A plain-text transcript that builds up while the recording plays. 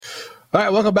All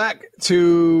right, welcome back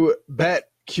to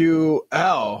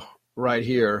BetQL right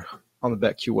here on the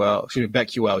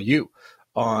BetQLU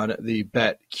on the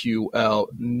BetQL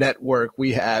network.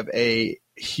 We have a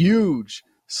huge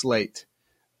slate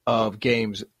of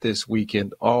games this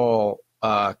weekend, all,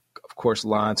 of course,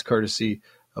 lines courtesy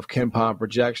of KenPom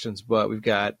Projections, but we've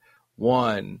got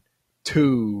 1,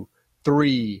 2,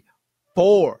 3,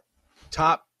 4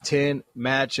 top 10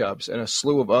 matchups and a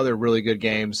slew of other really good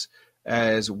games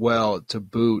as well to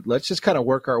boot. Let's just kind of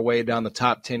work our way down the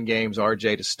top 10 games,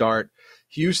 RJ, to start.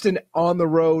 Houston on the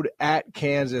road at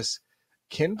Kansas.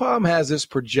 KenPom has this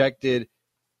projected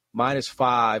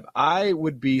 -5. I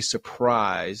would be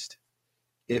surprised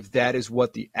if that is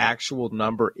what the actual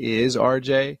number is,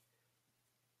 RJ.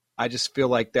 I just feel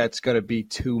like that's going to be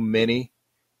too many.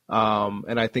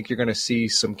 And I think you're going to see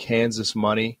some Kansas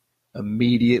money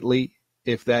immediately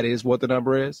if that is what the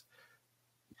number is.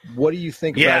 What do you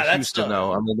think about Houston,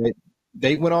 though? I mean,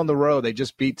 they went on the road. They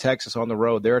just beat Texas on the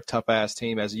road. They're a tough-ass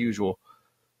team, as usual.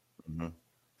 Mm-hmm.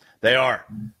 They are.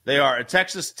 And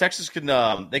Texas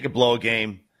can they could blow a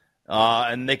game,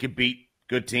 and they could beat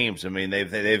good teams. I mean,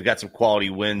 they've got some quality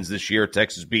wins this year.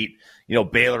 Texas beat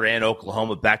Baylor and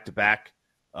Oklahoma back-to-back.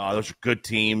 Those are good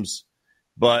teams.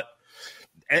 But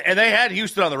and they had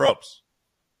Houston on the ropes.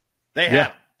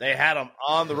 They had them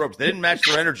on the ropes. They didn't match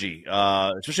their energy,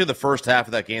 especially in the first half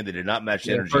of that game. They did not match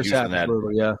the energy Houston had.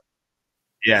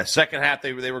 Yeah, second half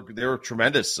they were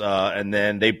tremendous, and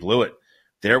then they blew it.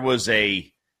 There was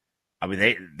they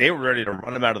were ready to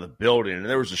run them out of the building, and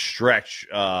there was a stretch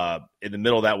in the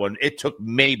middle of that one. It took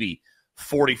maybe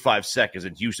 45 seconds,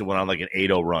 and Houston went on like an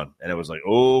 8-0 run, and it was like,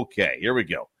 okay, here we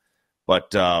go.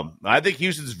 But I think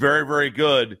Houston's very, very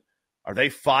good. Are they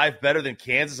 5 better than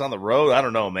Kansas on the road? I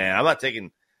don't know, man. I'm not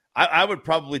taking. I would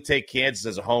probably take Kansas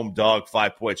as a home dog,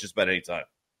 5 points, just about any time.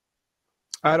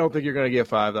 I don't think you're going to get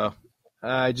 5, though.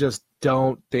 I just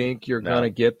don't think you're going to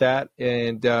get that.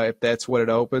 And if that's what it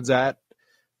opens at,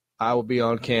 I will be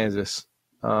on Kansas.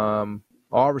 All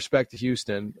respect to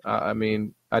Houston. I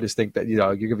mean, I just think that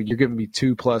you're giving me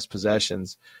 2+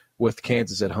 possessions with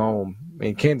Kansas at home. I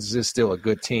mean, Kansas is still a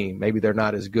good team. Maybe they're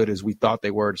not as good as we thought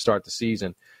they were to start the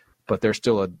season, but they're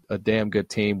still a damn good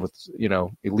team with,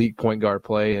 elite point guard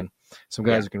play and some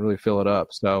guys who can really fill it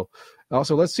up. So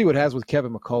also let's see what it has with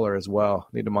Kevin McCullough as well.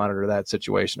 Need to monitor that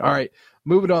situation. All right,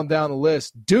 moving on down the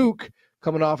list. Duke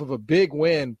coming off of a big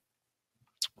win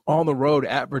on the road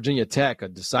at Virginia Tech, a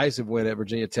decisive win at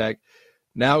Virginia Tech.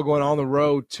 Now going on the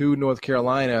road to North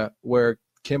Carolina, where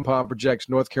KenPom projects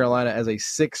North Carolina as a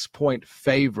 6-point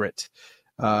favorite.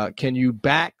 Can you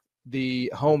back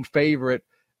the home favorite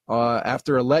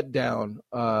after a letdown,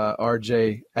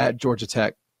 RJ, at Georgia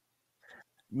Tech?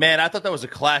 Man, I thought that was a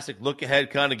classic look-ahead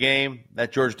kind of game,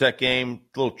 that Georgia Tech game,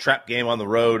 little trap game on the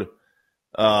road.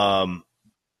 I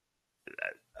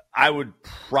would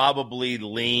probably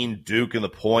lean Duke in the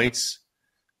points,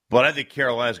 but I think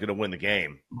Carolina's going to win the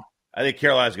game.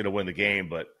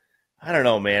 But I don't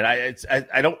know, man.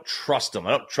 I don't trust them.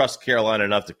 I don't trust Carolina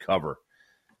enough to cover.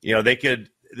 They could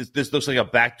 – this looks like a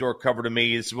backdoor cover to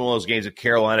me. This is one of those games that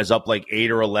Carolina's up like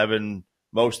 8 or 11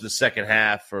 most of the second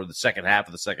half or the second half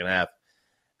of the second half.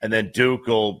 And then Duke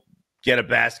will get a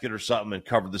basket or something and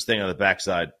cover this thing on the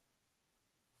backside.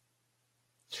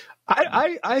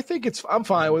 I think I'm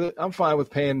fine with it. I'm fine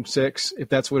with paying 6 if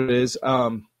that's what it is.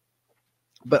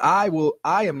 But I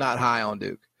am not high on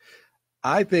Duke.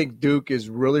 I think Duke is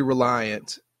really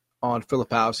reliant on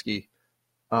Filipowski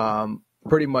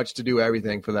pretty much to do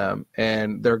everything for them.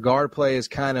 And their guard play is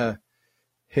kind of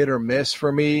hit or miss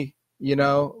for me,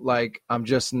 like I'm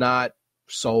just not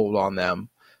sold on them.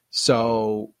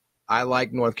 So I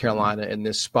like North Carolina in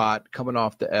this spot coming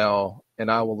off the L, and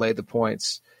I will lay the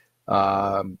points.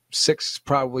 6 is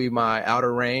probably my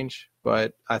outer range,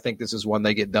 but I think this is one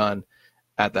they get done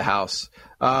at the house.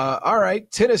 All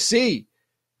right, Tennessee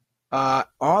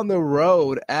on the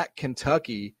road at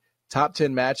Kentucky, top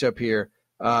 10 matchup here.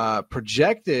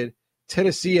 Projected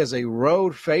Tennessee as a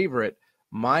road favorite,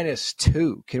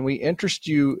 -2. Can we interest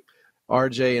you,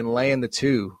 RJ, in laying the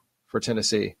 2 for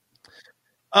Tennessee?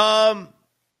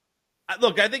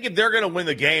 Look, I think if they're going to win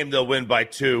the game, they'll win by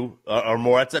 2 or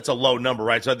more. That's a low number,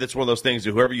 right? So that's one of those things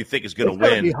that whoever you think is going to win.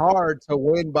 It's going to be hard to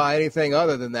win by anything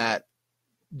other than that,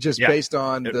 just based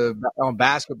on on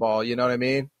basketball. You know what I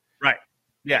mean? Right.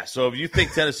 Yeah. So if you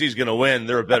think Tennessee's going to win,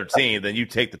 they're a better team. Then you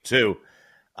take the 2.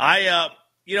 I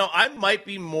might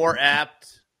be more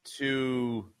apt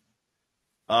to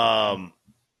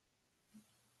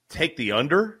take the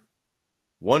under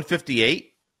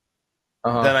 158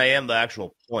 than I am the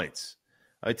actual points.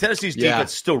 I mean, Tennessee's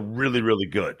defense is still really, really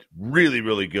good. Really,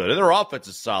 really good. And their offense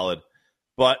is solid.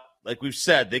 But like we've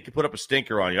said, they could put up a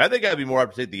stinker on you. I think I'd be more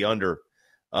apt to take the under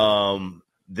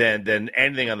than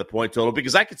anything on the point total,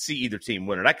 because I could see either team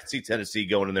winning. I could see Tennessee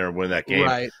going in there and winning that game.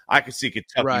 Right. I could see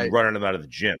Kentucky running them out of the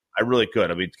gym. I really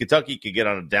could. I mean, Kentucky could get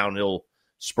on a downhill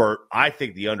spurt. I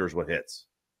think the under is what hits.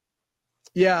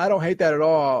 Yeah, I don't hate that at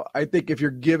all. I think if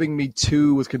you're giving me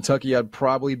 2 with Kentucky, I'd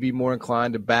probably be more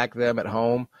inclined to back them at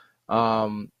home.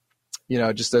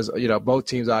 Just as, both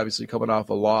teams obviously coming off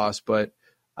a loss, but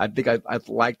I think I'd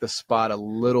like the spot a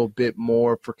little bit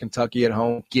more for Kentucky at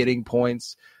home, getting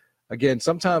points. Again,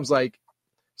 sometimes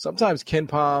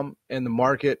KenPom and the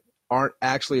market aren't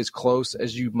actually as close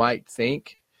as you might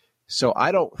think. So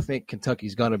I don't think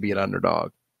Kentucky's going to be an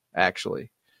underdog,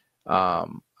 actually.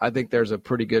 I think there's a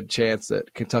pretty good chance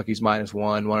that Kentucky's -1,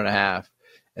 1.5,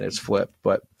 and it's flipped,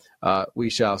 but we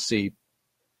shall see.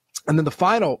 And then the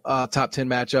final top 10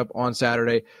 matchup on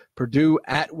Saturday, Purdue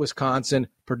at Wisconsin,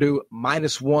 Purdue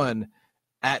 -1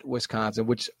 at Wisconsin,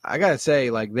 which I got to say,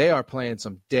 like, they are playing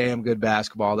some damn good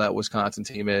basketball, that Wisconsin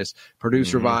team is. Purdue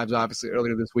survives, obviously,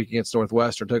 earlier this week against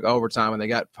Northwestern, took overtime, and they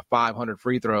got 500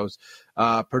 free throws.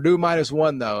 Purdue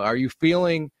 -1, though. Are you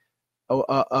feeling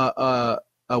a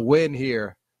win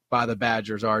here by the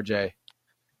Badgers, RJ?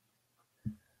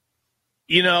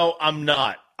 I'm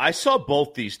not. I saw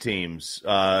both these teams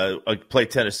play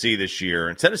Tennessee this year,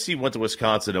 and Tennessee went to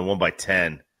Wisconsin and won by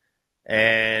 10,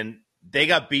 and they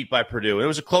got beat by Purdue. And it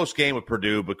was a close game with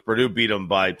Purdue, but Purdue beat them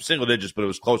by single digits, but it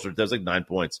was closer. It was like 9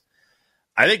 points.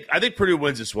 I think Purdue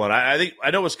wins this one. I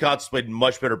know Wisconsin's played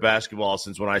much better basketball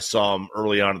since when I saw them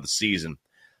early on in the season.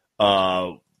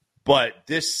 But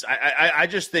this, I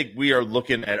just think we are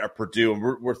looking at a Purdue,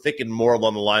 and we're thinking more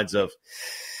along the lines of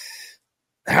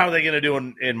how are they going to do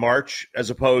in March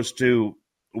as opposed to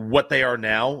what they are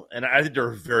now. And I think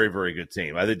they're a very, very good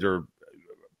team. I think they're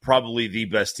probably the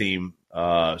best team.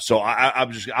 So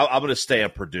I'm going to stay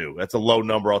on Purdue. That's a low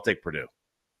number. I'll take Purdue.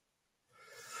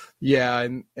 Yeah,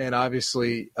 and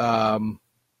obviously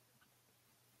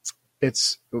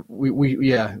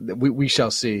we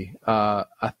shall see.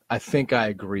 I think I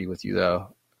agree with you,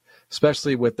 though,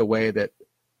 especially with the way that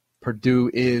Purdue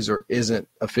is or isn't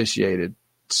officiated.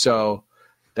 So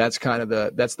that's kind of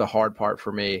the hard part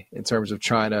for me in terms of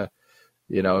trying to,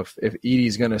 if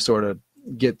Edey's going to sort of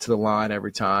get to the line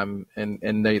every time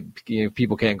and they,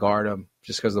 people can't guard him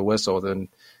just because of the whistle, then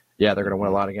yeah, they're going to win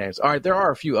a lot of games. All right, there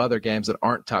are a few other games that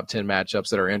aren't top 10 matchups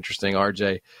that are interesting,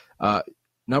 RJ.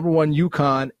 Number 1,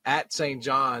 UConn at St.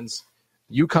 John's.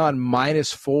 UConn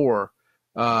 -4.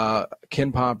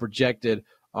 KenPom projected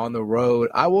on the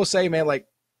road. I will say, man, like,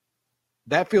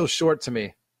 that feels short to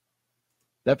me.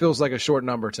 That feels like a short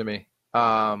number to me.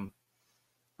 I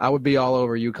would be all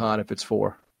over UConn if it's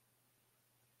 4.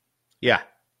 Yeah,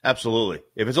 absolutely.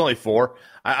 If it's only 4,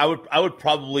 I would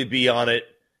probably be on it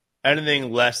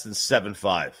anything less than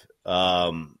 7.5.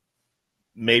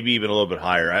 Maybe even a little bit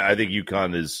higher. I think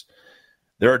UConn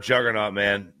they're a juggernaut,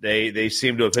 man. They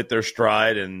seem to have hit their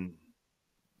stride, and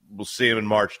we'll see them in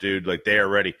March, dude. Like, they are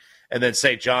ready. And then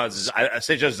St. John's is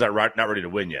not ready to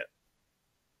win yet.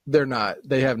 They're not.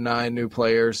 They have 9 new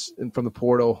players from the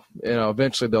portal.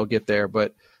 Eventually they'll get there.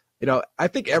 But, I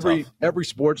think every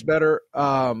sports bettor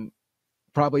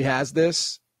probably has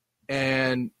this,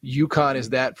 and UConn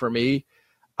is that for me.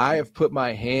 I have put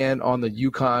my hand on the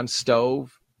UConn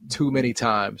stove too many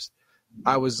times.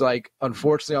 I was,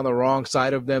 unfortunately on the wrong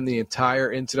side of them the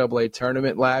entire NCAA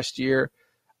tournament last year.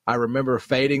 I remember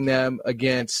fading them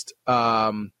against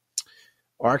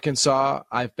Arkansas.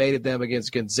 I faded them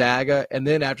against Gonzaga, and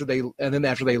then after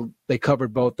they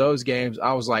covered both those games,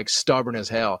 I was stubborn as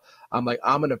hell. I'm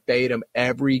gonna fade them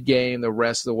every game the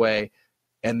rest of the way,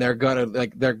 and they're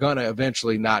gonna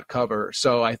eventually not cover.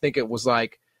 So I think it was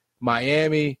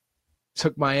Miami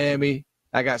took Miami.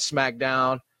 I got smacked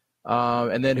down,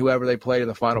 and then whoever they played in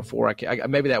the Final Four,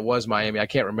 maybe that was Miami. I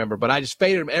can't remember, but I just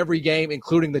faded them every game,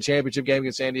 including the championship game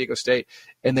against San Diego State,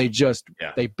 and they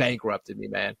bankrupted me,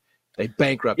 man. They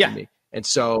bankrupted me. And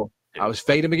so I was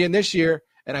fading them again this year,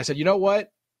 and I said, you know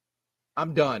what?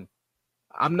 I'm done.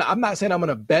 I'm not saying I'm going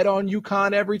to bet on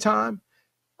UConn every time.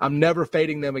 I'm never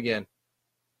fading them again.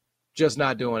 Just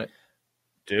not doing it.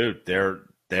 Dude, they're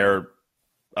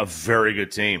a very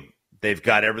good team. They've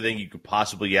got everything you could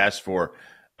possibly ask for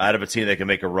out of a team that can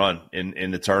make a run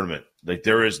in the tournament.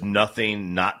 There is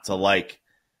nothing not to like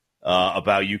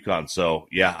about UConn. So,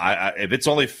 yeah, if it's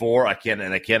only 4, I can't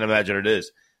imagine it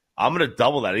is. I'm going to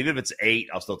double that. Even if it's 8,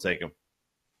 I'll still take them.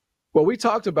 Well, we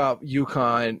talked about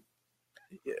UConn,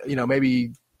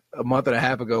 maybe a month and a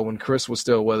half ago when Chris was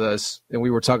still with us, and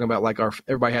we were talking about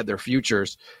everybody had their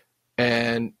futures.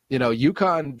 And,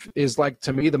 UConn is, like,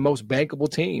 to me, the most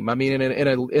bankable team. I mean,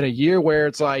 in a year where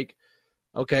it's like,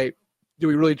 okay, do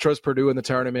we really trust Purdue in the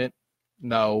tournament?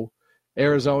 No.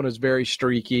 Arizona is very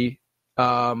streaky.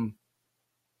 UConn's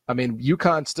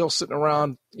still sitting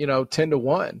around,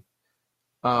 10-1.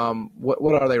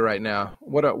 What are they right now?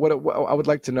 What I would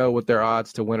like to know what their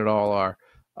odds to win it all are.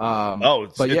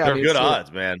 They're good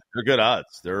odds, man. They're good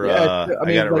odds. They're I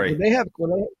got it right.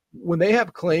 When they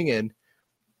have Klingon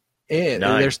in,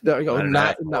 they're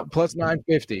plus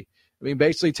 950. I mean,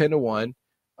 basically 10-1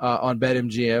 on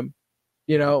BetMGM.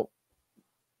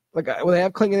 When they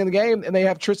have Klingon in the game and they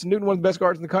have Tristan Newton, one of the best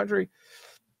guards in the country.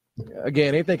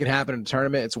 Again, anything can happen in a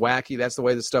tournament. It's wacky. That's the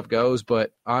way this stuff goes.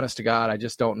 But honest to God, I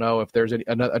just don't know if there's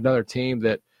another team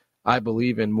that I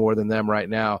believe in more than them right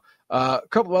now. A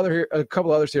couple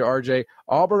others here, RJ.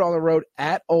 Auburn on the road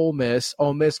at Ole Miss.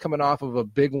 Ole Miss coming off of a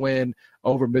big win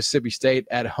over Mississippi State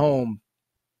at home.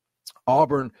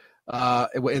 Auburn,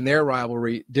 in their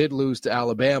rivalry, did lose to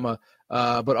Alabama.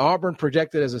 But Auburn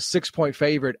projected as a 6-point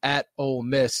favorite at Ole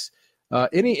Miss.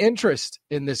 Any interest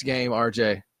in this game,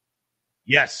 RJ?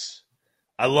 Yes.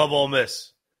 I love Ole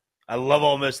Miss. I love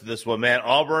Ole Miss this one, man.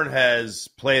 Auburn has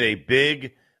played a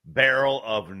big barrel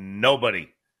of nobody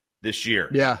this year.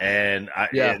 Yeah. And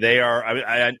they are,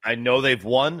 I know they've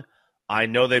won. I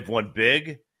know they've won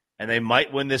big, and they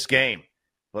might win this game.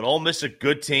 But Ole Miss is a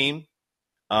good team.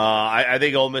 I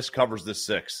think Ole Miss covers this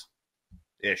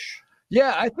 6-ish.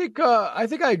 Yeah, I think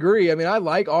I agree. I mean, I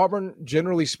like Auburn,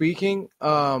 generally speaking.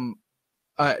 I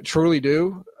truly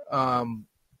do.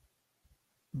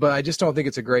 But I just don't think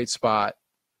it's a great spot.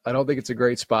 I don't think it's a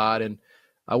great spot. And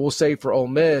I will say for Ole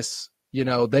Miss,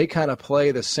 they kind of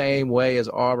play the same way as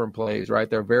Auburn plays, right?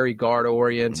 They're very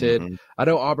guard-oriented. Mm-hmm. I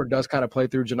know Auburn does kind of play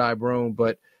through Johni Broome,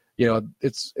 but,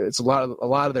 it's a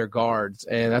lot of their guards,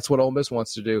 and that's what Ole Miss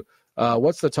wants to do.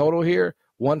 What's the total here?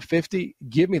 150?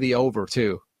 Give me the over,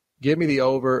 too. Give me the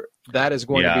over. That is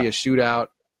going to be a shootout.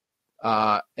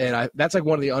 And that's like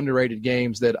one of the underrated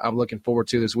games that I'm looking forward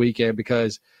to this weekend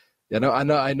because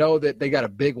I know that they got a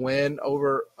big win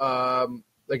over Auburn.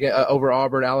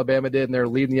 Alabama did, and they're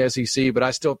leading the SEC. But I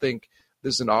still think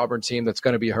this is an Auburn team that's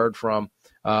going to be heard from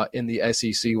in the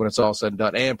SEC when it's all said and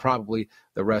done, and probably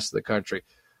the rest of the country.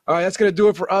 All right, that's going to do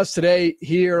it for us today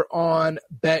here on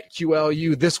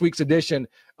BetQLU, this week's edition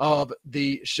of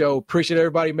the show. Appreciate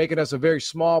everybody making us a very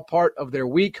small part of their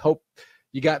week. Hope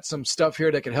you got some stuff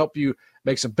here that can help you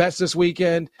make some bets this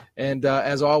weekend. And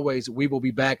as always, we will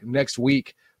be back next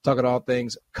week talking all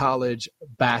things college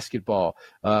basketball.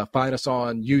 Find us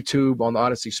on YouTube, on the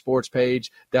Odyssey Sports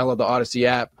page. Download the Odyssey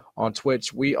app on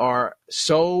Twitch. We are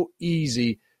so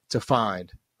easy to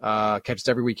find. Catch us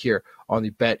every week here on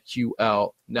the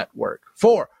BetQL Network.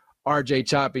 For RJ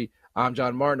Choppy, I'm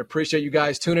John Martin. Appreciate you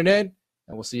guys tuning in,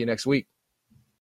 and we'll see you next week.